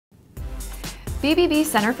BBB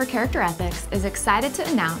Center for Character Ethics is excited to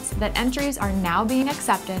announce that entries are now being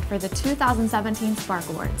accepted for the 2017 Spark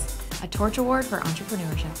Awards, a Torch Award for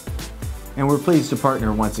entrepreneurship. And we're pleased to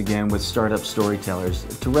partner once again with Startup Storytellers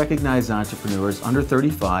to recognize entrepreneurs under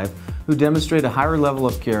 35 who demonstrate a higher level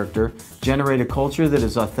of character, generate a culture that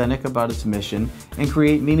is authentic about its mission, and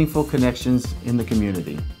create meaningful connections in the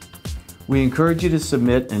community. We encourage you to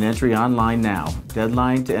submit an entry online now.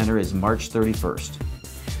 Deadline to enter is March 31st.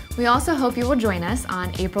 We also hope you will join us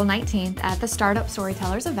on April 19th at the Startup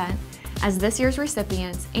Storytellers event as this year's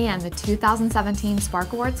recipients and the 2017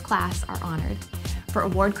 Spark Awards class are honored. For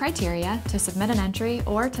award criteria, to submit an entry,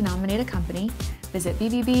 or to nominate a company, visit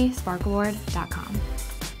bbbsparkaward.com.